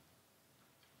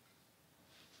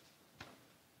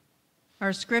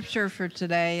Our scripture for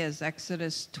today is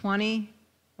Exodus 20,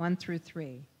 1 through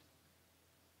 3.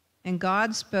 And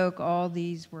God spoke all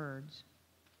these words.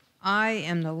 I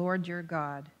am the Lord your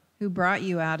God, who brought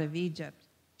you out of Egypt,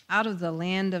 out of the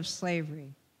land of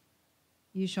slavery.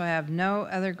 You shall have no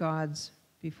other gods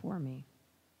before me.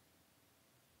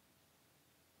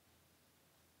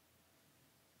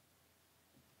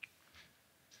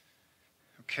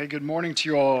 Okay, good morning to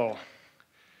you all.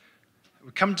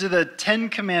 We come to the Ten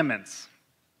Commandments.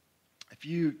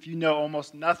 If you know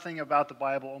almost nothing about the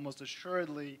Bible, almost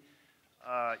assuredly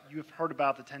you have heard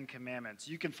about the Ten Commandments.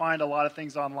 You can find a lot of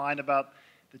things online about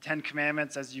the Ten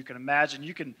Commandments, as you can imagine.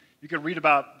 You can read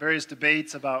about various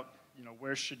debates about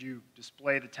where should you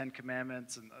display the Ten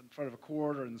Commandments in front of a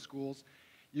court or in the schools.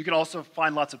 You can also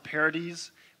find lots of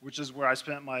parodies, which is where I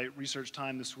spent my research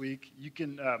time this week. You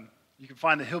can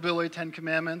find the Hillbilly Ten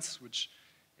Commandments, which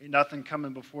ain't nothing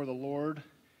coming before the Lord.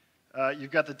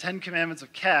 You've got the Ten Commandments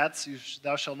of cats.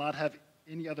 Thou shalt not have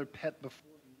any other pet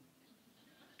before me.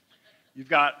 You've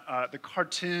got the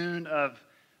cartoon of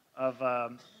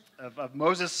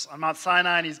Moses on Mount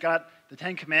Sinai, and he's got the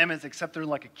Ten Commandments, except they're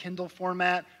like a Kindle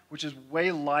format, which is way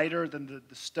lighter than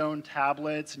the stone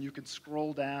tablets, and you can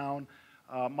scroll down.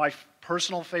 My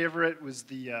personal favorite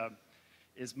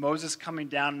is Moses coming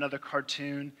down, another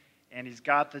cartoon, and he's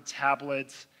got the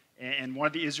tablets, and one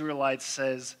of the Israelites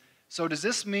says, "So does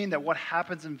this mean that what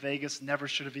happens in Vegas never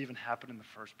should have even happened in the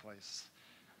first place?"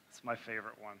 It's my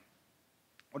favorite one.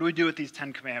 What do we do with these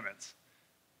Ten Commandments?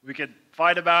 We could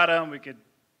fight about them. We could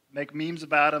make memes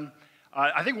about them.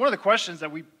 I think one of the questions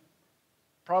that we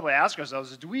probably ask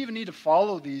ourselves is, do we even need to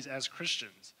follow these as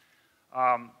Christians?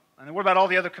 And then what about all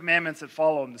the other commandments that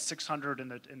follow them, the 600 in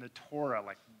the Torah?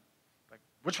 Like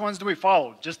which ones do we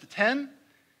follow? Just the 10?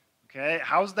 Okay,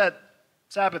 how's that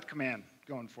Sabbath command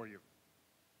going for you?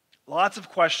 Lots of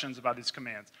questions about these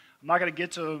commands. I'm not going to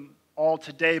get to them all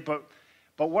today, but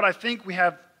what I think we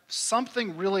have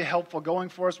something really helpful going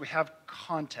for us, we have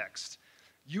context.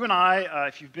 You and I,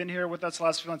 if you've been here with us the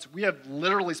last few months, we have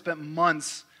literally spent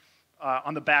months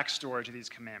on the backstory to these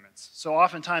commandments. So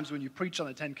oftentimes when you preach on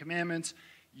the Ten Commandments,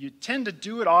 you tend to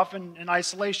do it often in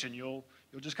isolation. You'll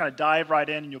just kind of dive right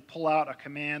in and you'll pull out a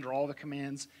command or all the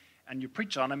commands and you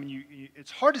preach on them, and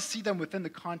it's hard to see them within the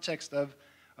context of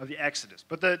the Exodus.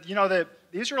 But the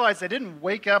Israelites, they didn't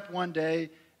wake up one day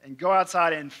and go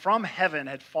outside and from heaven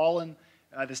had fallen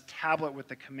this tablet with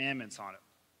the commandments on it.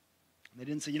 They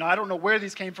didn't say, I don't know where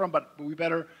these came from, but we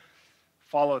better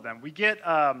follow them. We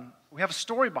have a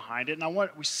story behind it, and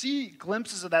we see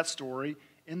glimpses of that story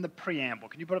in the preamble.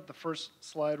 Can you put up the first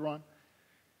slide, Ron?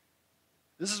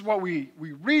 This is what we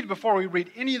read before we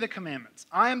read any of the commandments.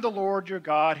 I am the Lord your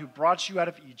God who brought you out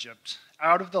of Egypt,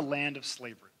 out of the land of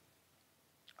slavery.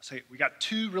 So we got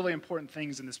two really important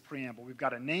things in this preamble. We've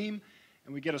got a name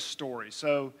and we get a story.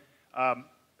 So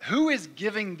who is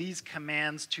giving these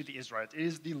commands to the Israelites? It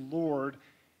is the Lord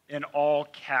in all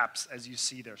caps, as you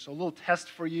see there. So a little test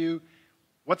for you.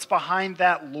 What's behind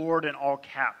that Lord in all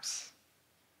caps?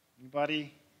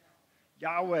 Anybody?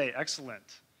 Yahweh,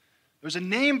 excellent. There's a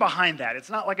name behind that. It's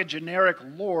not like a generic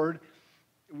Lord.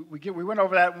 We went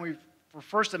over that when we were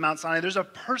first at Mount Sinai. There's a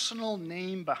personal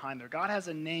name behind there. God has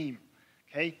a name.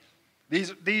 Okay?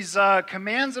 These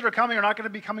commands that are coming are not going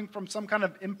to be coming from some kind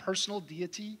of impersonal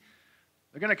deity.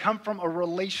 They're going to come from a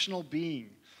relational being.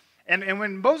 And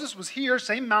when Moses was here,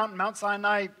 same mountain, Mount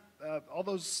Sinai,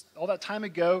 all that time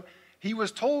ago, he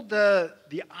was told the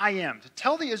I am, to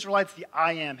tell the Israelites the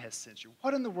I am has sent you.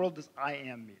 What in the world does I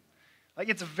am mean? Like,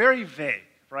 it's very vague,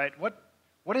 right?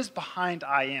 What is behind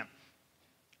I am?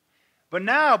 But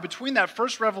now, between that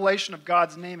first revelation of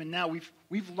God's name and now,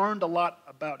 we've learned a lot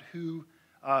about who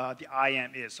the I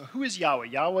am is. So who is Yahweh?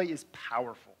 Yahweh is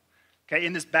powerful. Okay,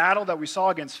 in this battle that we saw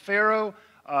against Pharaoh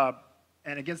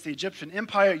and against the Egyptian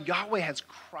Empire, Yahweh has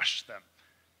crushed them.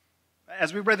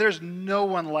 As we read, there's no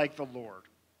one like the Lord.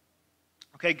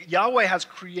 Okay, Yahweh has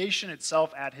creation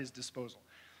itself at his disposal.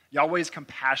 Yahweh is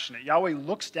compassionate. Yahweh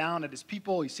looks down at his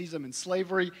people. He sees them in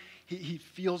slavery. He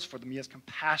feels for them. He has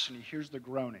compassion. He hears the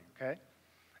groaning. Okay,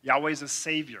 Yahweh is a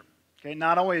savior. Okay,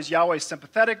 not only is Yahweh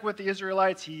sympathetic with the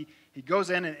Israelites, he goes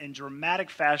in dramatic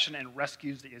fashion and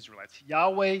rescues the Israelites.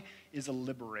 Yahweh is a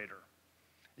liberator.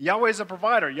 Yahweh is a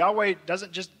provider. Yahweh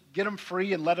doesn't just get them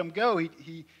free and let them go.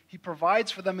 He provides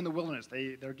for them in the wilderness.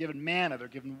 They're given manna. They're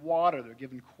given water. They're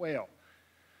given quail.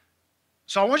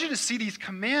 So I want you to see these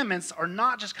commandments are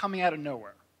not just coming out of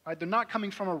nowhere. Right? They're not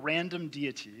coming from a random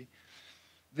deity.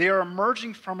 They are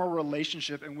emerging from a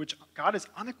relationship in which God has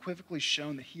unequivocally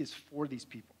shown that he is for these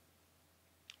people.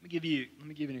 Let me give you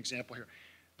an example here.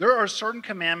 There are certain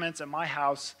commandments at my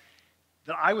house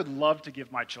that I would love to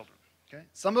give my children. Okay?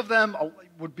 Some of them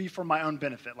would be for my own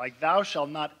benefit, like thou shalt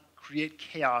not create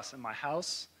chaos in my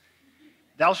house.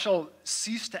 Thou shalt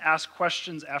cease to ask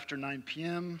questions after 9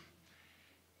 p.m.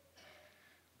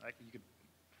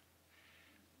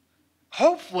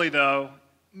 Hopefully, though,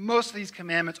 most of these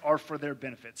commandments are for their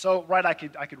benefit. So, right, I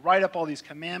could write up all these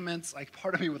commandments. Like,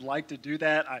 part of me would like to do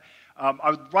that. I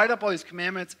would write up all these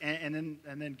commandments and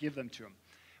then give them to them.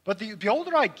 But the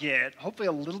older I get, hopefully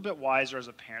a little bit wiser as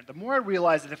a parent, the more I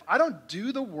realize that if I don't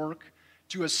do the work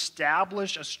to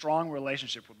establish a strong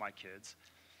relationship with my kids,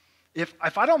 if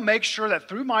I don't make sure that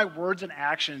through my words and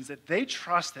actions that they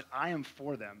trust that I am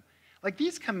for them, like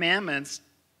these commandments,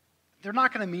 they're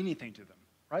not going to mean anything to them,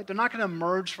 right? They're not going to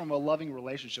emerge from a loving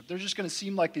relationship. They're just going to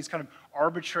seem like these kind of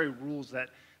arbitrary rules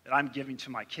that I'm giving to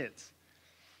my kids.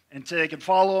 And so they can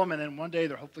follow them, and then one day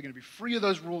they're hopefully going to be free of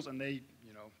those rules, and they,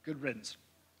 good riddance.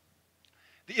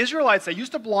 The Israelites, they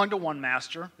used to belong to one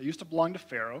master. They used to belong to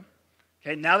Pharaoh.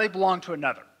 Okay, now they belong to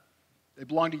another. They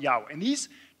belong to Yahweh. And these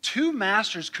two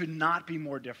masters could not be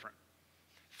more different.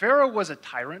 Pharaoh was a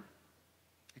tyrant.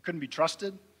 He couldn't be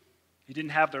trusted. He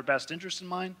didn't have their best interest in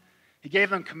mind. He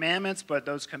gave them commandments, but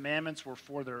those commandments were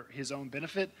for his own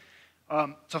benefit.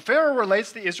 So Pharaoh relates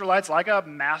to the Israelites like a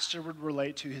master would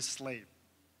relate to his slave.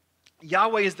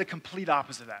 Yahweh is the complete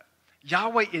opposite of that.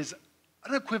 Yahweh is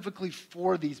unequivocally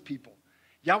for these people.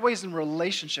 Yahweh is in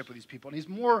relationship with these people, and it's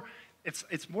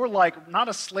more like not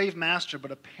a slave master, but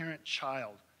a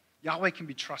parent-child. Yahweh can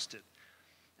be trusted.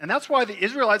 And that's why the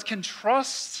Israelites can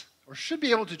trust, or should be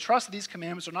able to trust, that these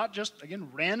commandments are not just, again,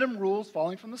 random rules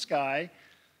falling from the sky,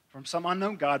 from some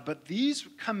unknown God, but these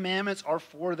commandments are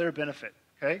for their benefit,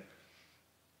 okay?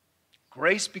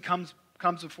 Grace comes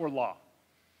before law.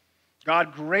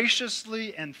 God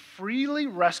graciously and freely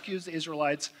rescues the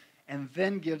Israelites and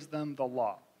then gives them the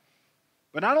law.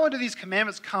 But not only do these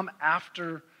commandments come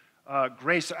after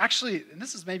grace, they're actually, and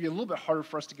this is maybe a little bit harder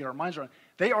for us to get our minds around,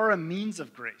 they are a means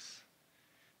of grace.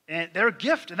 And they're a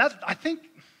gift. And that's, I think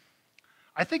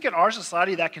in our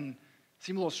society that can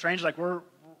seem a little strange, like we're,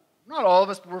 not all of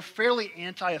us, but we're fairly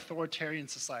anti-authoritarian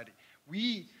society.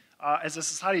 We, as a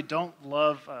society, don't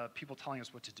love people telling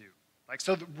us what to do. Like,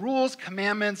 so the rules,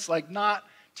 commandments, like not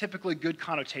typically good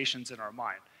connotations in our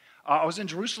mind. I was in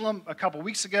Jerusalem a couple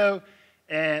weeks ago,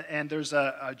 and there's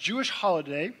a Jewish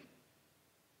holiday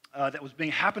that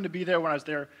happened to be there when I was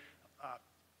there.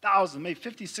 Thousands, maybe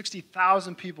 50,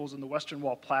 60,000 people in the Western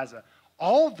Wall Plaza,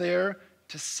 all there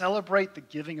to celebrate the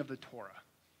giving of the Torah.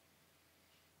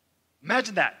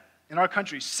 Imagine that. In our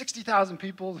country, 60,000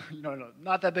 people,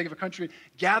 not that big of a country,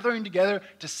 gathering together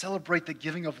to celebrate the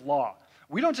giving of law.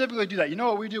 We don't typically do that. You know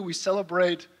what we do? We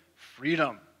celebrate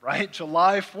freedom, right?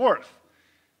 July 4th.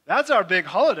 That's our big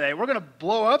holiday. We're going to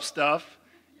blow up stuff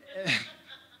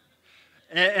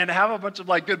and have a bunch of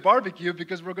good barbecue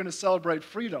because we're going to celebrate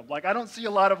freedom. I don't see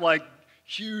a lot of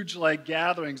huge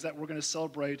gatherings that we're going to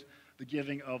celebrate the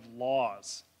giving of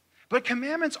laws. But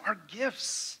commandments are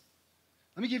gifts.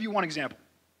 Let me give you one example.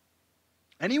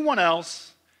 Anyone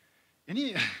else,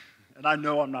 and I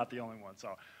know I'm not the only one, so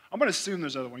I'm going to assume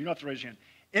there's other one. You don't have to raise your hand.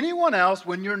 Anyone else,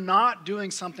 when you're not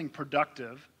doing something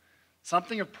productive,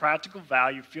 something of practical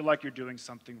value, feel like you're doing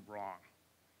something wrong?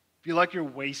 Feel like you're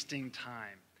wasting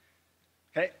time?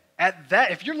 Okay?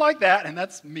 If you're like that, and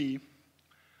that's me,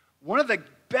 one of the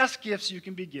best gifts you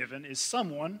can be given is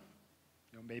someone,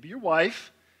 maybe your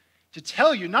wife, to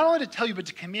tell you, not only to tell you, but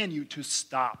to command you to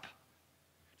stop,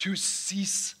 to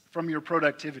cease from your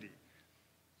productivity.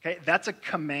 Okay? That's a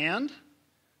command,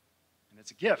 and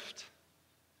it's a gift.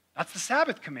 That's the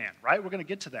Sabbath command, right? We're going to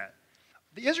get to that.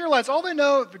 The Israelites, all they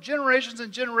know for generations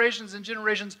and generations and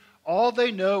generations, all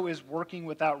they know is working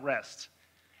without rest.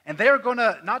 And they are going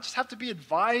to not just have to be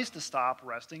advised to stop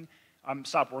working,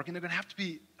 they're going to have to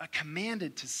be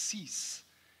commanded to cease.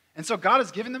 And so God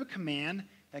has given them a command.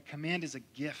 That command is a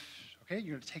gift, okay?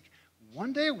 You're going to take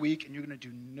one day a week and you're going to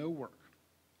do no work.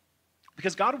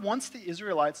 Because God wants the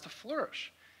Israelites to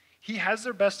flourish. He has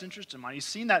their best interest in mind. He's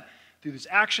seen that through his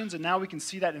actions, and now we can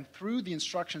see that through the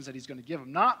instructions that he's going to give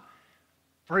them. Not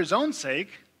for his own sake,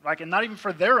 and not even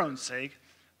for their own sake,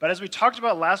 but as we talked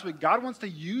about last week, God wants to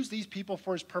use these people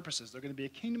for his purposes. They're going to be a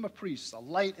kingdom of priests, a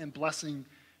light and blessing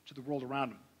to the world around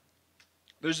them.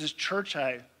 There's this church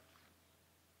I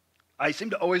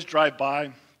seem to always drive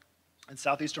by in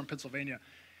southeastern Pennsylvania,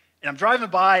 and I'm driving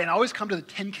by, and I always come to the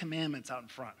Ten Commandments out in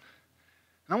front.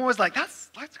 And I'm always like, that's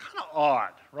kind of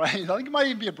odd, right? I think it might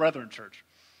even be a Brethren church.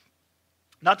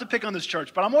 Not to pick on this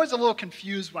church, but I'm always a little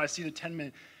confused when I see the 10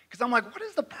 minutes, because I'm like, what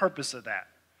is the purpose of that?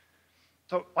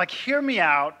 So, hear me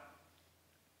out.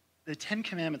 The 10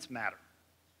 Commandments matter.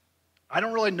 I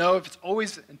don't really know if it's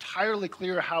always entirely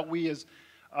clear how we as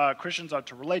Christians are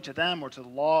to relate to them or to the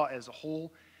law as a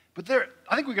whole. But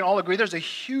I think we can all agree there's a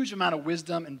huge amount of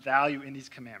wisdom and value in these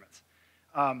commandments.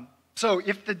 So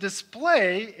if the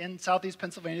display in Southeast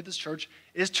Pennsylvania, this church,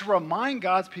 is to remind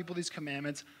God's people these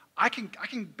commandments, I can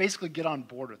basically get on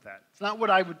board with that. It's not what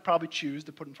I would probably choose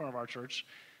to put in front of our church,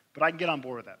 but I can get on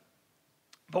board with that.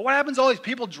 But what happens to all these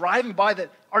people driving by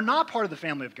that are not part of the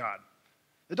family of God?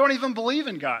 That don't even believe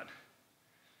in God?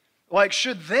 Like,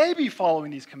 should they be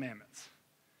following these commandments?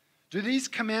 Do these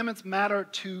commandments matter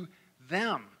to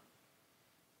them?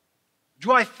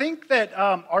 Do I think that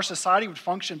our society would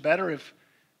function better if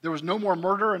there was no more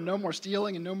murder and no more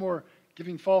stealing and no more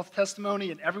giving false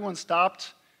testimony and everyone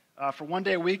stopped for one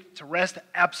day a week to rest?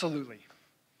 Absolutely.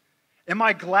 Am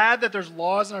I glad that there's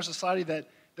laws in our society that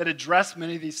address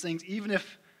many of these things, even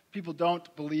if people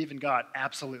don't believe in God?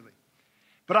 Absolutely.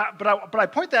 But I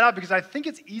point that out because I think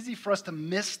it's easy for us to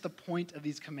miss the point of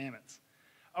these commandments.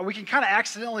 We can kind of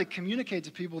accidentally communicate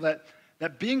to people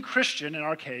that being Christian, in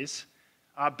our case,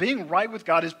 being right with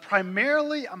God is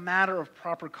primarily a matter of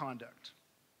proper conduct.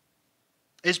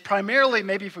 Is primarily,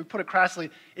 maybe if we put it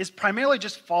crassly, is primarily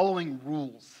just following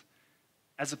rules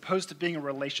as opposed to being a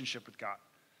relationship with God.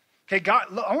 Okay, God,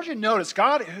 I want you to notice,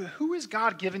 God, who is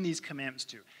God giving these commandments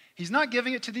to? He's not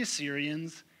giving it to the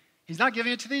Assyrians. He's not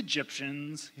giving it to the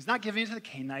Egyptians. He's not giving it to the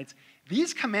Canaanites.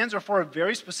 These commands are for a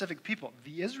very specific people,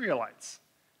 the Israelites.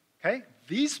 Okay?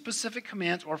 These specific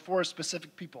commands are for a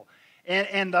specific people.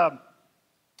 And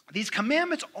these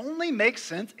commandments only make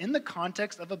sense in the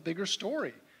context of a bigger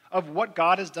story of what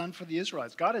God has done for the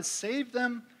Israelites. God has saved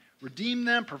them, redeemed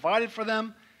them, provided for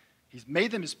them. He's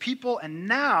made them his people. And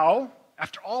now,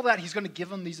 after all that, he's going to give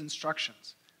them these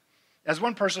instructions. As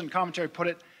one person in commentary put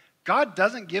it, God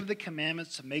doesn't give the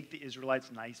commandments to make the Israelites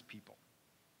nice people.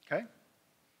 Okay?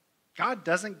 God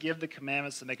doesn't give the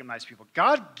commandments to make them nice people.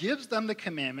 God gives them the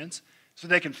commandments so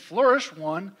they can flourish,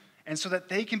 one, and so that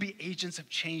they can be agents of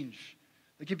change.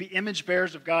 They can be image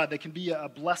bearers of God. They can be a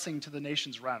blessing to the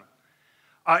nations around them.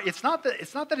 It's not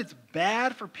that it's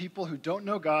bad for people who don't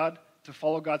know God to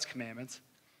follow God's commandments.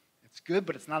 It's good,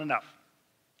 but it's not enough.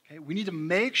 Okay? We need to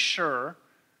make sure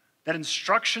that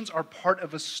instructions are part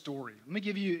of a story. Let me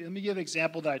give an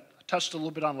example that I touched a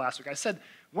little bit on last week. I said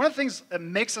one of the things that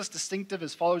makes us distinctive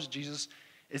as followers of Jesus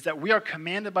is that we are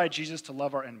commanded by Jesus to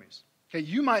love our enemies. Okay,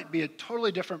 you might be a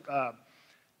totally different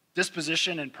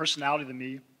disposition and personality than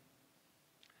me,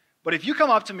 but if you come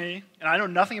up to me and I know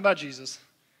nothing about Jesus,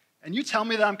 and you tell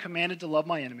me that I'm commanded to love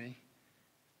my enemy,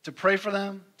 to pray for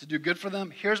them, to do good for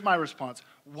them, here's my response.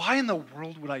 Why in the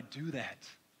world would I do that?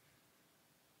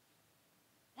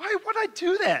 Why would I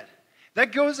do that?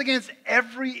 That goes against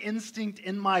every instinct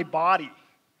in my body,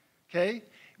 okay?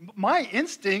 My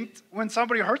instinct when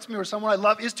somebody hurts me or someone I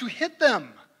love is to hit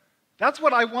them. That's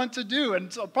what I want to do.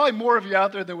 And so probably more of you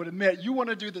out there that would admit you want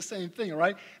to do the same thing, all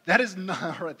right? That is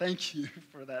not, all right, thank you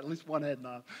for that. At least one head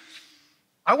nod.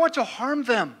 I want to harm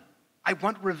them. I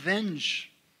want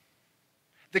revenge.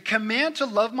 The command to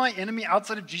love my enemy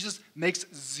outside of Jesus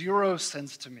makes zero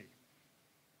sense to me,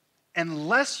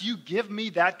 unless you give me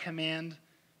that command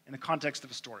in the context of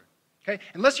a story. Okay?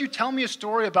 Unless you tell me a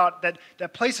story about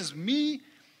that places me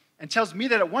and tells me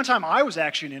that at one time I was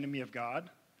actually an enemy of God,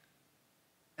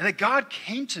 and that God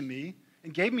came to me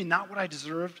and gave me not what I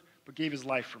deserved, but gave his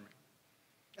life for me.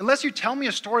 Unless you tell me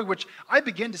a story which I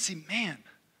begin to see, man,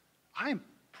 I am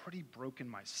pretty broken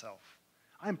myself.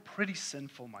 I'm pretty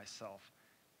sinful myself.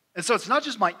 And so it's not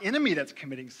just my enemy that's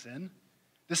committing sin.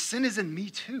 The sin is in me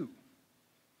too.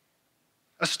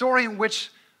 A story in which,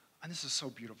 and this is so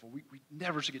beautiful, we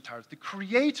never should get tired. The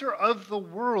creator of the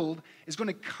world is going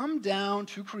to come down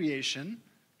to creation,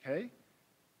 okay?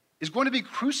 Is going to be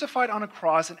crucified on a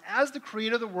cross, and as the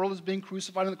creator of the world is being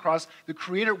crucified on the cross, the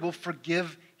creator will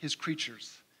forgive his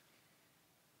creatures.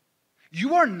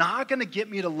 You are not going to get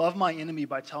me to love my enemy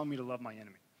by telling me to love my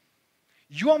enemy.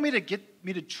 You want me to get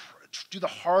me to do the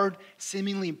hard,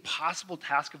 seemingly impossible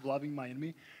task of loving my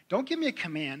enemy? Don't give me a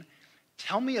command.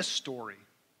 Tell me a story.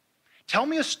 Tell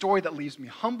me a story that leaves me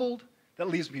humbled, that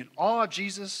leaves me in awe of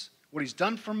Jesus, what he's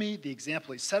done for me, the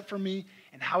example he set for me,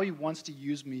 and how he wants to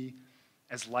use me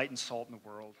as light and salt in the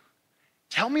world.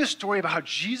 Tell me a story about how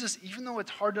Jesus, even though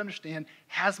it's hard to understand,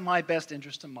 has my best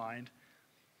interest in mind.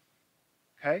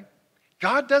 Okay?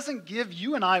 God doesn't give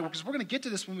you and I, because we're going to get to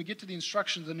this when we get to the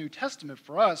instructions of the New Testament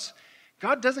for us,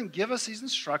 God doesn't give us these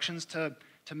instructions to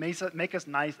make us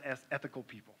nice, ethical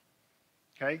people.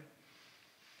 Okay?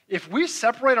 If we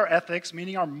separate our ethics,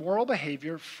 meaning our moral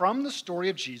behavior, from the story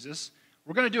of Jesus,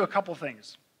 we're going to do a couple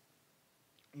things.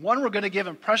 One, we're going to give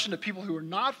impression to people who are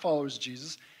not followers of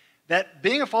Jesus that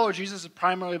being a follower of Jesus is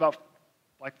primarily about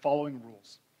like following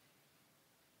rules.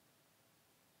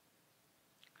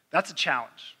 That's a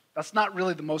challenge. That's not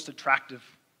really the most attractive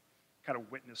kind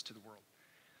of witness to the world.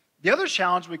 The other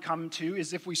challenge we come to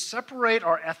is if we separate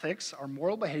our ethics, our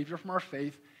moral behavior from our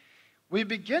faith, we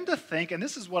begin to think, and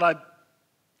this is what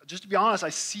just to be honest, I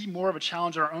see more of a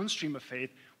challenge in our own stream of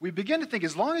faith. We begin to think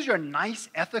as long as you're a nice,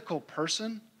 ethical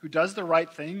person who does the right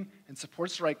thing and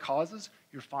supports the right causes,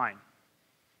 you're fine.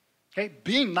 Okay?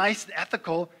 Being nice and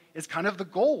ethical is kind of the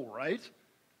goal, right?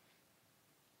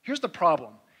 Here's the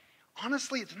problem.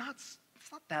 Honestly, it's not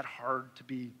that hard to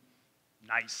be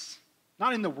nice.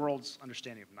 Not in the world's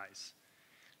understanding of nice.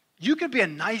 You could be a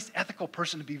nice, ethical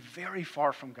person and be very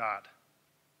far from God.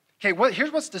 Okay,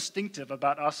 here's what's distinctive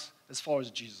about us as followers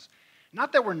of Jesus.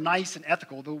 Not that we're nice and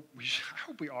ethical, though I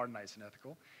hope we are nice and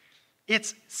ethical.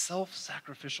 It's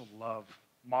self-sacrificial love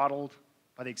modeled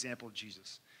by the example of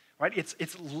Jesus. Right?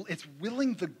 It's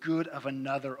willing the good of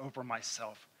another over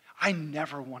myself. I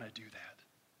never want to do that.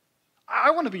 I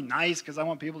want to be nice because I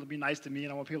want people to be nice to me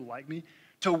and I want people to like me.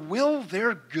 To will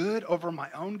their good over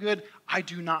my own good, I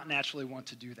do not naturally want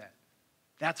to do that.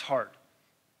 That's hard.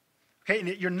 Okay, and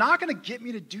you're not going to get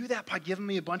me to do that by giving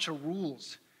me a bunch of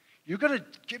rules. You're going to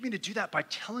get me to do that by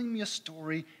telling me a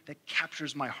story that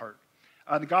captures my heart.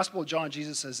 In the Gospel of John,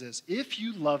 Jesus says this, if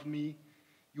you love me,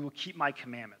 you will keep my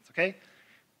commandments, okay?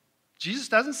 Jesus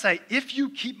doesn't say, if you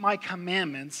keep my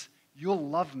commandments, you'll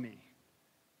love me.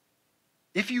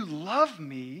 If you love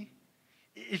me,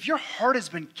 if your heart has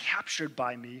been captured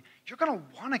by me, you're going to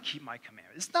want to keep my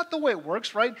commandments. It's not the way it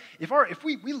works, right? If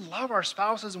we love our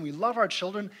spouses and we love our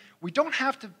children, we don't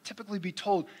have to typically be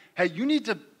told, hey, you need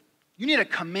a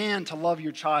command to love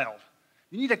your child.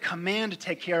 You need a command to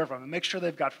take care of them and make sure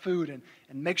they've got food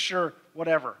and make sure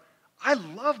whatever. I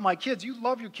love my kids. You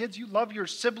love your kids. You love your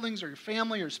siblings or your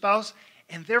family or your spouse,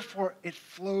 and therefore it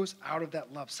flows out of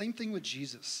that love. Same thing with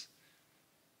Jesus.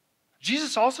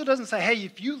 Jesus also doesn't say, hey,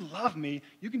 if you love me,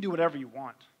 you can do whatever you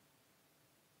want.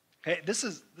 Okay, this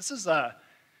is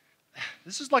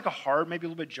like a hard, maybe a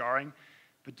little bit jarring,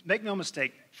 but make no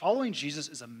mistake, following Jesus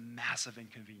is a massive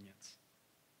inconvenience.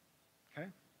 Okay?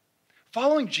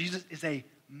 Following Jesus is a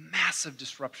massive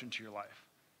disruption to your life.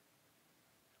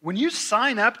 When you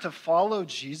sign up to follow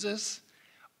Jesus,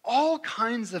 all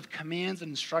kinds of commands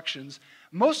and instructions,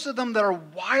 most of them that are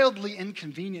wildly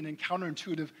inconvenient and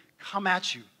counterintuitive, come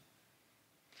at you.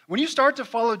 When you start to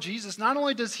follow Jesus, not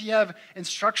only does he have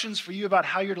instructions for you about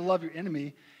how you're to love your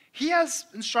enemy, he has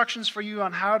instructions for you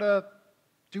on how to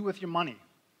do with your money,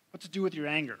 what to do with your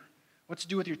anger, what to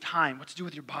do with your time, what to do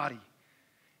with your body.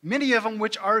 Many of them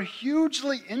which are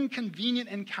hugely inconvenient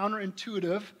and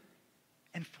counterintuitive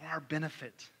and for our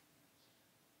benefit.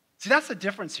 See, that's the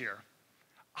difference here.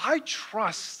 I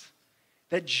trust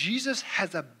that Jesus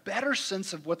has a better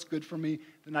sense of what's good for me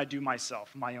than I do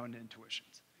myself, my own intuitions.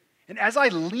 And as I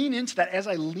lean into that, as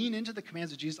I lean into the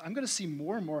commands of Jesus, I'm going to see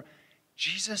more and more,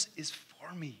 Jesus is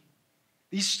for me.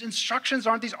 These instructions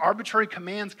aren't these arbitrary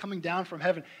commands coming down from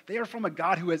heaven. They are from a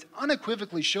God who has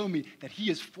unequivocally shown me that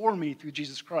he is for me through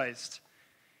Jesus Christ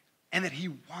and that he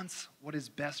wants what is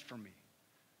best for me.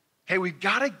 Okay, we've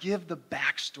got to give the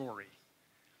backstory.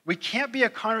 We can't be a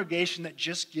congregation that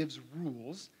just gives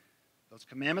rules. Those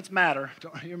commandments matter.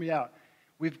 Don't hear me out.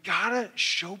 We've got to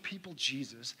show people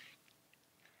Jesus,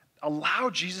 allow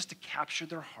Jesus to capture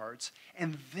their hearts,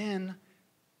 and then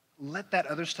let that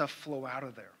other stuff flow out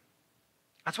of there.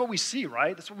 That's what we see,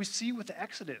 right? That's what we see with the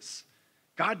Exodus.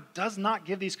 God does not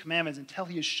give these commandments until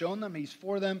he has shown them, he's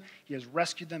for them, he has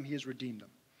rescued them, he has redeemed them.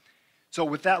 So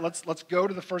with that, let's go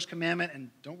to the first commandment, and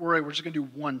don't worry, we're just going to do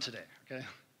one today, okay?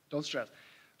 Don't stress.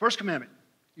 First commandment,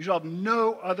 you shall have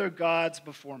no other gods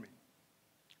before me.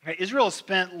 Okay, Israel has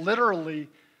spent literally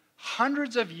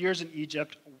hundreds of years in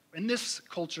Egypt, in this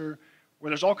culture where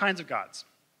there's all kinds of gods,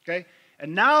 okay?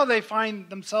 And now they find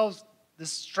themselves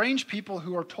this strange people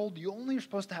who are told you only are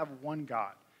supposed to have one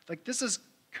God. Like, this is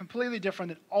completely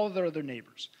different than all of their other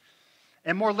neighbors.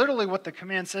 And more literally, what the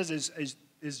command says is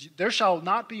there shall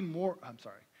not be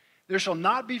there shall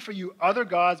not be for you other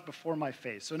gods before my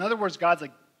face. So in other words, God's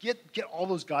like, get all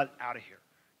those gods out of here.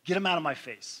 Get them out of my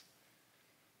face.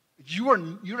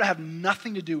 You have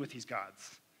nothing to do with these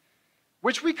gods,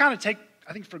 which we kind of take,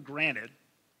 I think, for granted.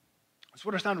 It's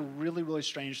what sounded really, really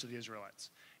strange to the Israelites.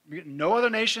 No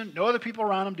other nation, no other people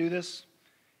around them do this.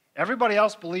 Everybody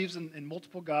else believes in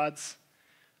multiple gods.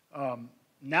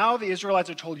 Now the Israelites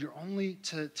are told you're only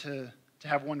to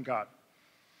have one God.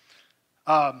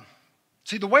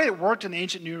 See, the way it worked in the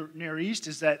ancient Near East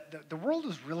is that the world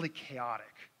was really chaotic.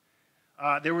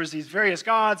 There was these various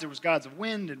gods. There was gods of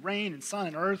wind and rain and sun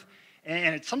and earth.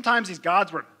 And sometimes these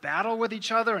gods were at battle with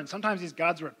each other, and sometimes these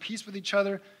gods were at peace with each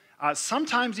other.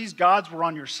 Sometimes these gods were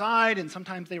on your side, and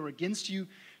sometimes they were against you.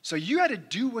 So you had to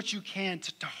do what you can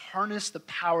to harness the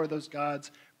power of those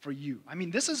gods for you. I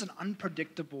mean, this is an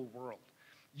unpredictable world.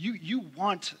 You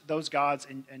want those gods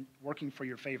and working for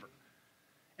your favor.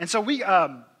 And so it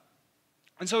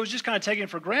was just kind of taken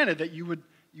for granted that you would,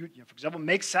 for example,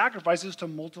 make sacrifices to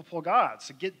multiple gods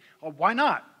to get. Well, why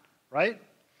not, right?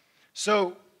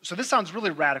 So this sounds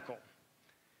really radical,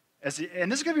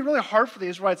 and this is going to be really hard for the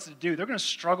Israelites to do. They're going to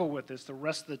struggle with this the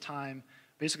rest of the time,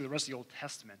 basically the rest of the Old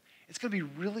Testament. It's going to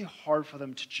be really hard for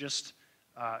them to just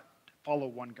follow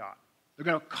one God. They're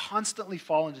going to constantly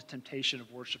fall into temptation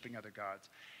of worshiping other gods.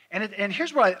 And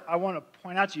here's what I want to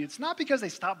point out to you. It's not because they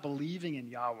stopped believing in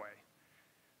Yahweh.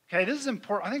 Okay, this is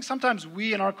important. I think sometimes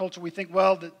we in our culture, we think,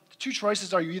 well, the two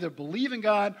choices are you either believe in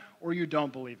God or you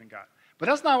don't believe in God. But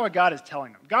that's not what God is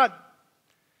telling them. God,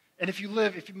 and if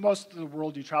most of the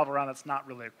world you travel around, that's not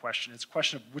really a question. It's a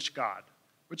question of which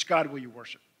God will you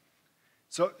worship?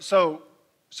 So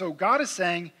God is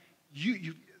saying,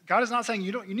 God is not saying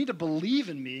you need to believe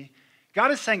in me.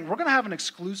 God is saying we're going to have an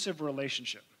exclusive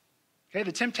relationship. Okay,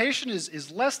 the temptation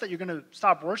is less that you're going to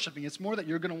stop worshiping. It's more that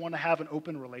you're going to want to have an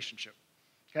open relationship.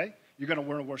 Okay, you're going to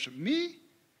want to worship me,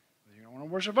 or you're going to want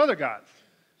to worship other gods.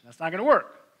 That's not going to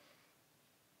work.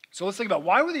 So let's think about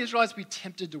why would the Israelites be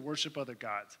tempted to worship other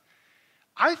gods?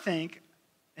 I think,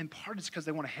 in part, it's because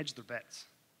they want to hedge their bets.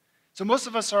 So most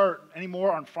of us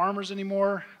aren't farmers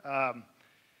anymore,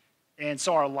 and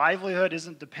so our livelihood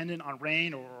isn't dependent on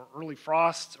rain or early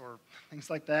frosts or things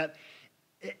like that.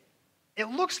 It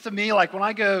looks to me like when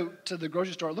I go to the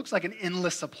grocery store, it looks like an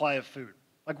endless supply of food.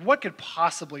 Like, what could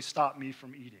possibly stop me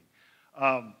from eating?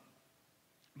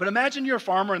 But imagine you're a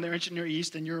farmer in the ancient Near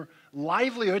East and your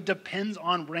livelihood depends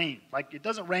on rain. Like, it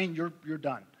doesn't rain, you're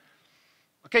done.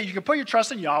 Okay, you can put your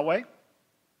trust in Yahweh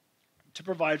to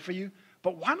provide for you,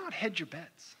 but why not hedge your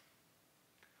bets?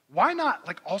 Why not,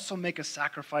 also make a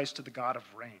sacrifice to the God of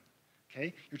rain?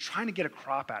 Okay, you're trying to get a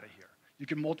crop out of here.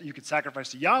 You could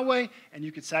sacrifice to Yahweh, and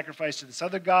you could sacrifice to this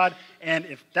other God, and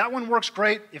if that one works,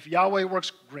 great. If Yahweh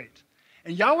works, great.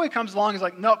 And Yahweh comes along and is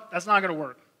like, nope, that's not going to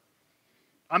work.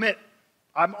 I'm it.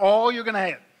 I'm all you're going to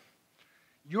have.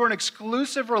 You're an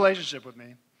exclusive relationship with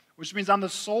me, which means I'm the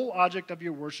sole object of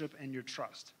your worship and your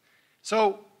trust.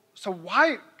 So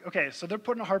why, so they're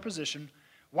put in a hard position.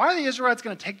 Why are the Israelites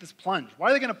going to take this plunge?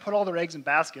 Why are they going to put all their eggs in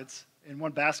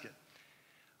one basket?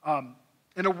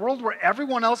 In a world where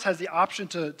everyone else has the option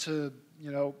to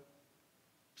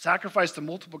sacrifice to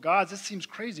multiple gods, this seems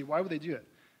crazy. Why would they do it?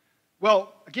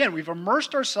 Well, again, we've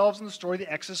immersed ourselves in the story of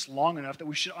the Exodus long enough that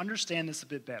we should understand this a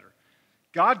bit better.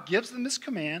 God gives them this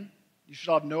command, you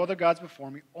shall have no other gods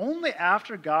before me, only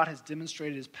after God has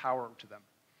demonstrated his power to them.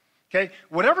 Okay?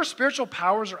 Whatever spiritual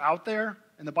powers are out there,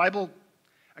 and the Bible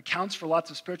accounts for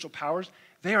lots of spiritual powers,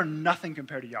 they are nothing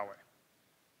compared to Yahweh.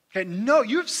 Okay? No,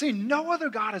 you've seen no other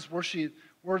God is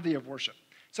worthy of worship.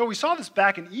 So we saw this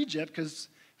back in Egypt because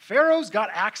Pharaoh's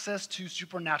got access to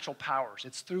supernatural powers.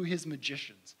 It's through his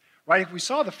magicians. Right? If we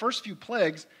saw the first few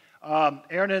plagues,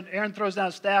 Aaron throws down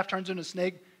a staff, turns into a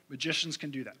snake. Magicians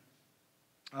can do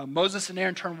that. Moses and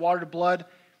Aaron turn water to blood.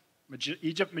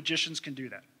 Egypt magicians can do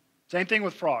that. Same thing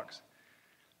with frogs.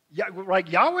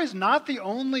 Yahweh is not the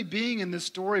only being in this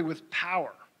story with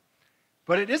power.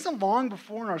 But it isn't long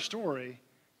before in our story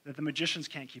that the magicians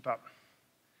can't keep up.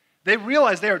 They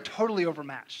realize they are totally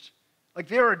overmatched. Like,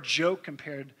 they are a joke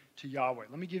compared to Yahweh.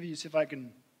 Let me see if I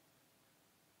can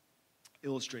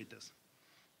illustrate this.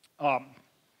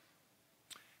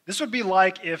 This would be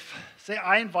like if, say,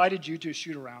 I invited you to a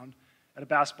shoot around at a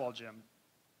basketball gym,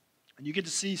 and you get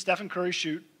to see Stephen Curry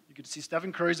shoot, you get to see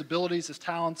Stephen Curry's abilities, his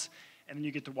talents, and then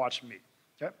you get to watch me.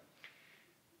 Okay?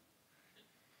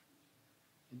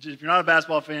 If you're not a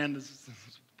basketball fan, this is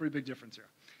a pretty big difference here.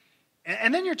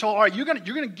 And then you're told, all right, you're going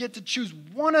to get to choose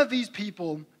one of these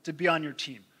people to be on your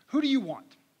team. Who do you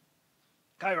want?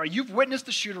 Okay, all right, you've witnessed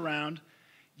the shoot around.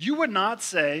 You would not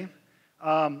say,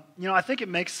 I think it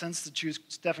makes sense to choose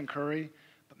Stephen Curry,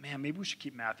 but man, maybe we should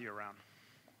keep Matthew around.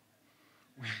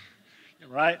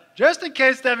 Right? Just in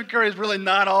case Stephen Curry is really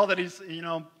not all that he's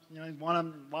won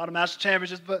a lot of national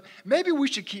championships, but maybe we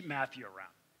should keep Matthew around.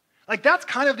 Like, that's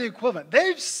kind of the equivalent.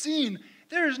 They've seen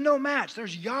there is no match.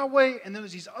 There's Yahweh and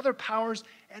there's these other powers,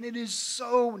 and it is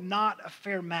so not a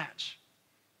fair match.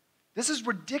 This is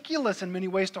ridiculous in many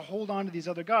ways to hold on to these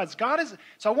other gods.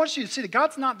 So I want you to see that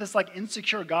God's not this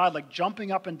insecure God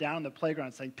jumping up and down the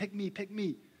playground saying, pick me, pick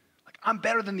me. I'm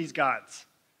better than these gods.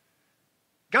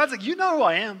 God's like, you know who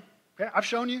I am. Okay? I've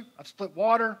shown you. I've split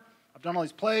water. I've done all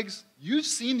these plagues. You've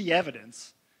seen the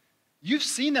evidence. You've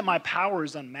seen that my power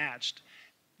is unmatched.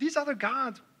 These other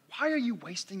gods, why are you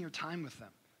wasting your time with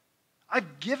them?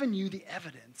 I've given you the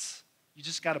evidence. You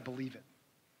just got to believe it.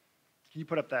 Can you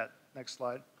put up that next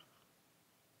slide?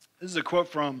 This is a quote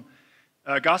from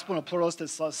Gospel in a Pluralistic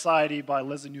Society by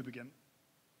Leslie Newbegin.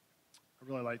 I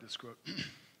really like this quote.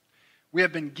 We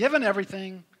have been given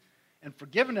everything and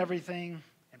forgiven everything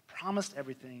and promised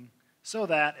everything so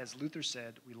that, as Luther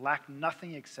said, we lack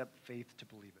nothing except faith to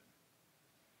believe it.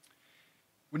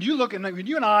 When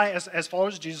you and I, as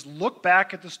followers of Jesus, look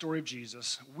back at the story of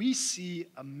Jesus, we see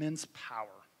immense power.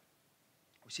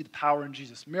 We see the power in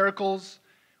Jesus' miracles.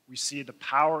 We see the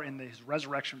power in his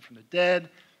resurrection from the dead.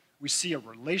 We see a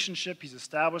relationship he's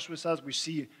established with us. We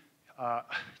see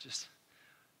just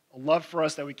a love for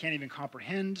us that we can't even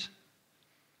comprehend.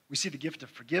 We see the gift of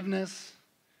forgiveness,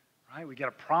 right? We get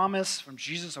a promise from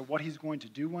Jesus of what he's going to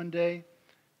do one day.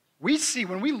 We see,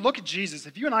 when we look at Jesus,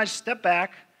 if you and I step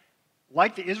back,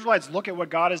 like the Israelites look at what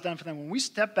God has done for them, when we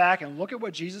step back and look at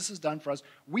what Jesus has done for us,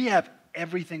 we have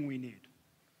everything we need.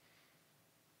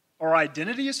 Our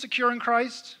identity is secure in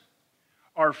Christ.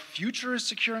 Our future is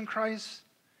secure in Christ.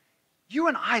 You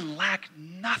and I lack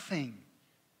nothing.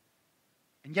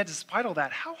 And yet, despite all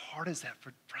that, how hard is that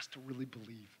for us to really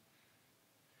believe?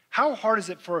 How hard is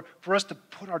it for us to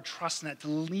put our trust in that, to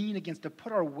lean against, to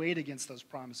put our weight against those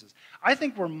promises? I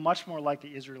think we're much more like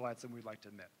the Israelites than we'd like to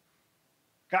admit.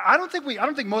 I don't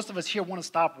think most of us here want to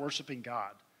stop worshiping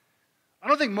God. I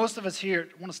don't think most of us here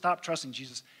want to stop trusting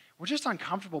Jesus. We're just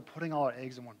uncomfortable putting all our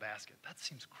eggs in one basket. That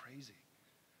seems crazy.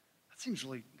 That seems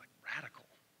really radical.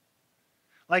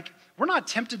 We're not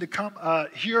tempted to come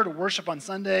here to worship on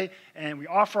Sunday and we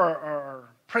offer our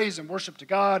praise and worship to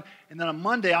God, and then on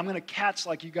Monday I'm going to catch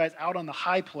you guys out on the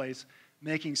high place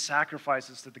making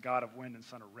sacrifices to the God of wind and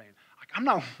sun or rain. I'm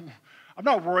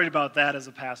not worried about that as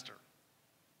a pastor.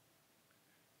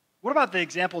 What about the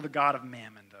example of the God of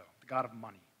mammon, though, the God of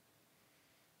money?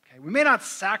 Okay, we may not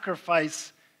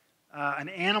sacrifice an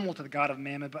animal to the God of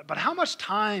mammon, but how much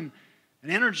time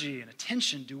and energy and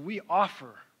attention do we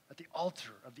offer at the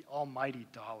altar of the almighty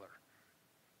dollar?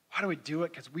 Why do we do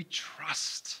it? Because we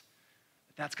trust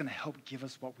that that's going to help give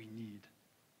us what we need,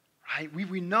 right?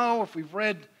 We know if we've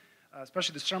read,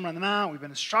 especially the Sermon on the Mount, we've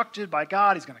been instructed by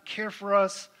God, he's going to care for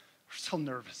us. We're still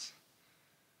nervous.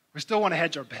 We still want to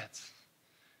hedge our bets.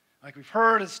 We've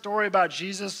heard a story about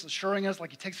Jesus assuring us,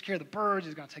 he takes care of the birds,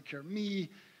 he's going to take care of me.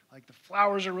 The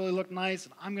flowers are really look nice,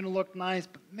 and I'm going to look nice,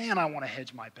 but man, I want to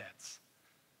hedge my bets.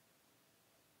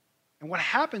 And what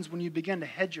happens when you begin to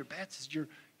hedge your bets is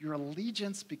your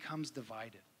allegiance becomes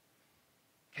divided.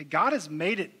 Okay, God has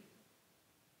made it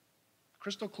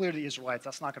crystal clear to the Israelites,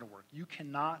 that's not going to work. You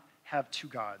cannot have two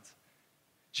gods.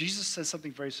 Jesus says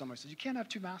something very similar. He says, you can't have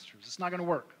two masters. It's not going to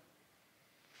work.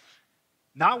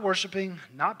 Not worshiping,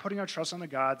 not putting our trust on the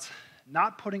gods,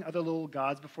 not putting other little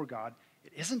gods before God,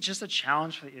 it isn't just a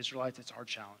challenge for the Israelites, it's our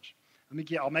challenge.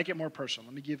 I'll make it more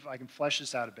personal. I can flesh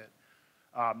this out a bit.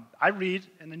 I read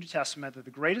in the New Testament that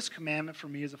the greatest commandment for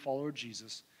me as a follower of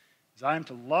Jesus is I am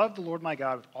to love the Lord my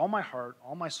God with all my heart,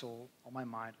 all my soul, all my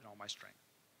mind, and all my strength.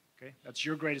 Okay? That's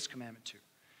your greatest commandment too.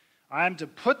 I am to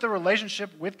put the relationship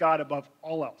with God above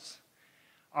all else.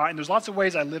 And there's lots of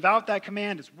ways I live out that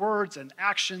command. It's words and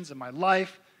actions in my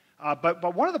life.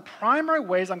 But one of the primary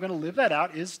ways I'm going to live that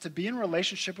out is to be in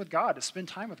relationship with God, to spend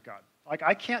time with God.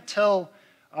 I can't tell,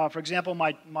 for example,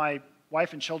 my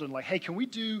wife and children, hey, can we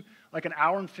do an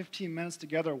hour and 15 minutes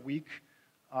together a week?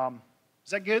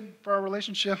 Is that good for our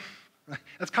relationship?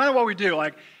 That's kind of what we do. All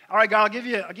right, God, I'll give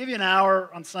you an hour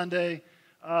on Sunday.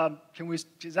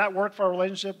 Does that work for our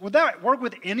relationship? Would that work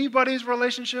with anybody's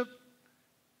relationship?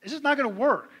 It's just not going to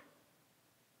work.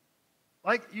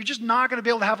 You're just not going to be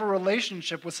able to have a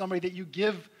relationship with somebody that you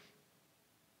give,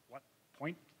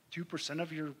 0.2%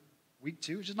 of your week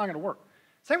to? It's just not going to work.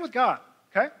 Same with God,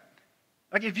 okay?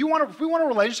 If we want a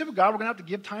relationship with God, we're going to have to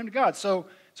give time to God. So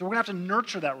we're going to have to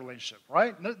nurture that relationship,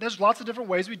 right? There's lots of different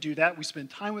ways we do that. We spend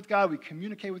time with God. We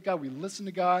communicate with God. We listen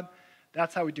to God.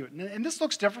 That's how we do it. And this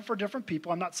looks different for different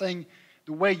people. I'm not saying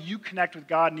the way you connect with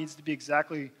God needs to be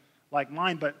exactly like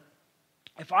mine, but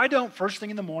if I don't, first thing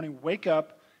in the morning, wake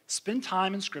up, spend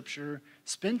time in Scripture,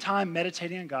 spend time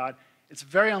meditating on God, it's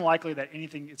very unlikely that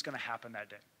anything is going to happen that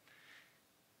day.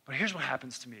 But here's what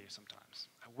happens to me sometimes.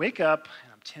 I wake up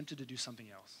and I'm tempted to do something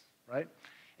else, right?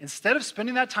 Instead of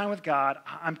spending that time with God,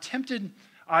 I'm tempted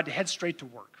to head straight to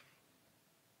work.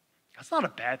 That's not a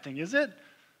bad thing, is it?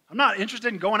 I'm not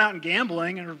interested in going out and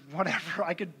gambling or whatever.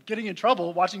 I could getting in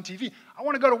trouble watching TV. I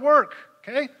want to go to work,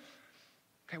 okay?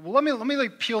 Okay, well, let me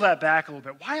peel that back a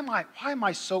little bit. Why am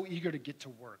I so eager to get to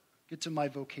work, get to my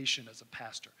vocation as a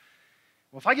pastor?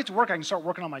 Well, if I get to work, I can start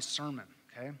working on my sermon,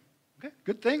 okay? Okay,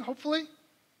 good thing, hopefully.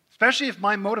 Especially if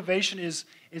my motivation is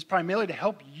primarily to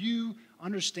help you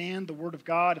understand the Word of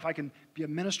God, if I can be a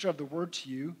minister of the Word to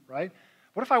you, right?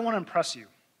 What if I want to impress you?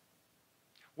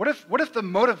 What if the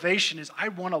motivation is I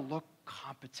want to look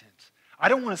competent? I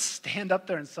don't want to stand up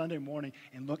there on Sunday morning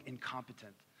and look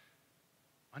incompetent.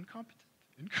 Uncompetent?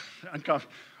 I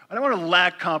don't want to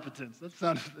lack competence. That's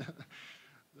not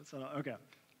okay.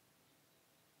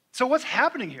 So what's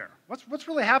happening here? What's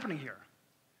really happening here?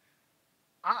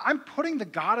 I'm putting the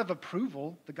God of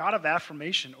approval, the God of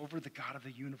affirmation, over the God of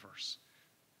the universe.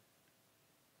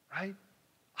 Right?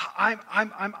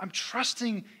 I'm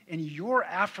trusting in your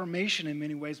affirmation in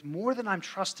many ways more than I'm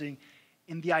trusting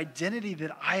in the identity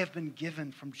that I have been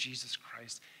given from Jesus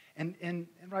Christ. And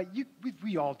right,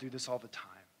 we all do this all the time.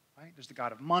 Right? There's the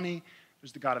God of money.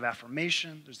 There's the God of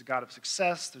affirmation. There's the God of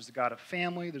success. There's the God of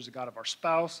family. There's the God of our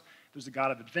spouse. There's the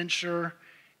God of adventure.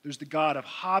 There's the God of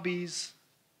hobbies.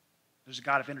 There's a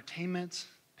God of entertainment.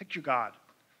 Pick your God.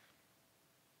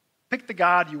 Pick the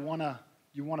God you want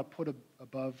to put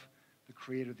above the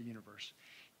creator of the universe.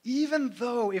 Even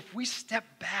though if we step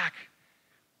back,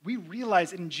 we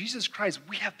realize in Jesus Christ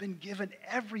we have been given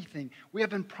everything. We have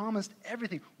been promised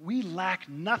everything. We lack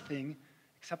nothing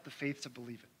except the faith to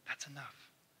believe it. That's enough.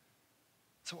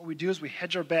 So what we do is we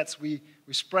hedge our bets. We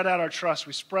spread out our trust.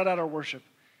 We spread out our worship.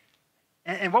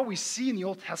 And what we see in the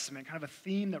Old Testament, kind of a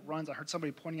theme that runs, I heard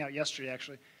somebody pointing out yesterday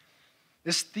actually,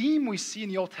 this theme we see in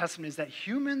the Old Testament is that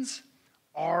humans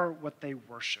are what they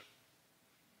worship.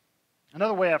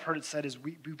 Another way I've heard it said is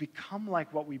we become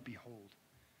like what we behold.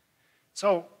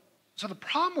 So the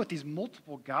problem with these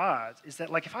multiple gods is that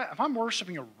like if I'm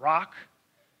worshiping a rock,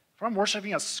 if I'm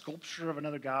worshiping a sculpture of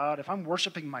another god, if I'm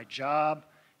worshiping my job,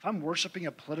 if I'm worshiping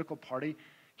a political party,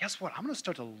 guess what? I'm going to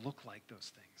start to look like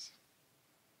those things.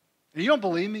 And you don't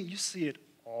believe me? You see it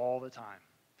all the time.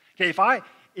 Okay,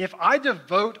 if I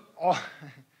devote all,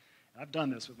 and I've done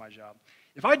this with my job,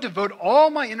 if I devote all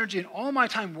my energy and all my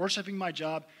time worshiping my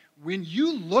job, when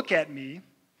you look at me,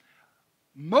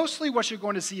 mostly what you're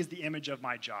going to see is the image of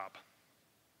my job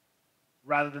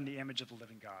rather than the image of the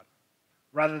living God,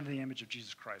 rather than the image of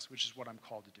Jesus Christ, which is what I'm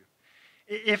called to do.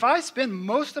 If I spend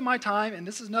most of my time, and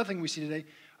this is nothing we see today,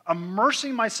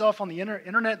 immersing myself on the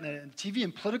internet and the TV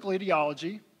and political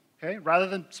ideology, okay, rather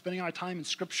than spending my time in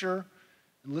Scripture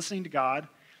and listening to God,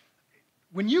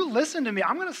 when you listen to me,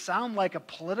 I'm going to sound like a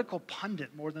political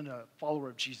pundit more than a follower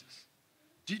of Jesus.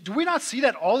 Do we not see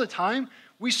that all the time?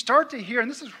 We start to hear,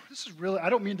 and this is really, I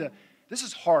don't mean to, this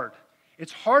is hard.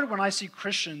 It's hard when I see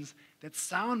Christians that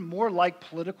sound more like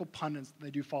political pundits than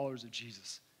they do followers of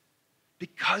Jesus.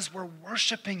 Because we're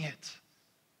worshiping it.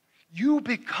 You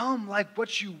become like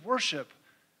what you worship.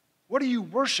 What do you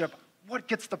worship? What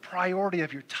gets the priority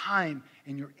of your time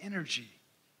and your energy?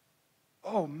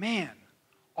 Oh man,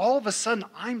 all of a sudden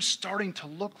I'm starting to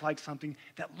look like something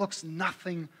that looks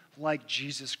nothing like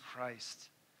Jesus Christ.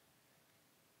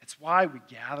 It's why we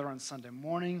gather on Sunday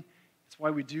morning. It's why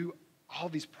we do all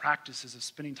these practices of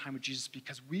spending time with Jesus,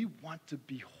 because we want to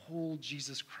behold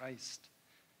Jesus Christ.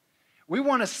 We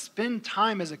want to spend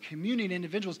time as a community and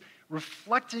individuals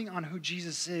reflecting on who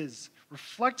Jesus is,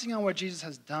 reflecting on what Jesus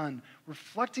has done,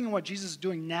 reflecting on what Jesus is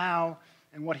doing now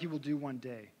and what he will do one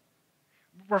day.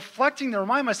 Reflecting to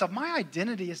remind myself, my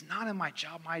identity is not in my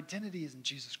job, my identity is in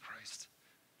Jesus Christ.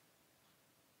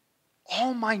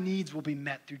 All my needs will be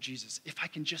met through Jesus if I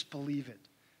can just believe it.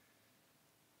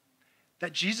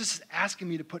 That Jesus is asking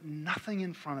me to put nothing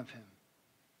in front of him.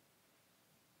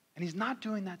 And he's not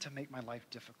doing that to make my life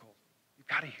difficult. You've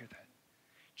got to hear that.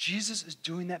 Jesus is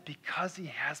doing that because he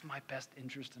has my best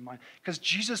interest in mind. Because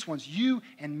Jesus wants you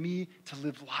and me to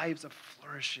live lives of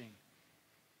flourishing.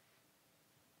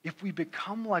 If we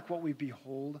become like what we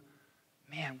behold,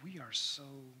 man, we are so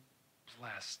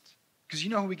blessed. Because you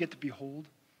know who we get to behold?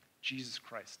 Jesus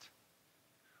Christ.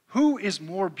 Who is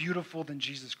more beautiful than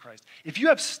Jesus Christ? If you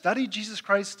have studied Jesus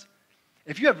Christ,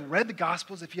 if you have read the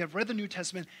Gospels, if you have read the New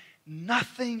Testament,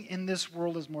 nothing in this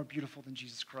world is more beautiful than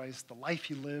Jesus Christ. The life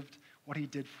he lived, what he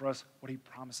did for us, what he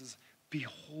promises.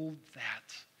 Behold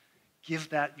that. Give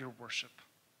that your worship.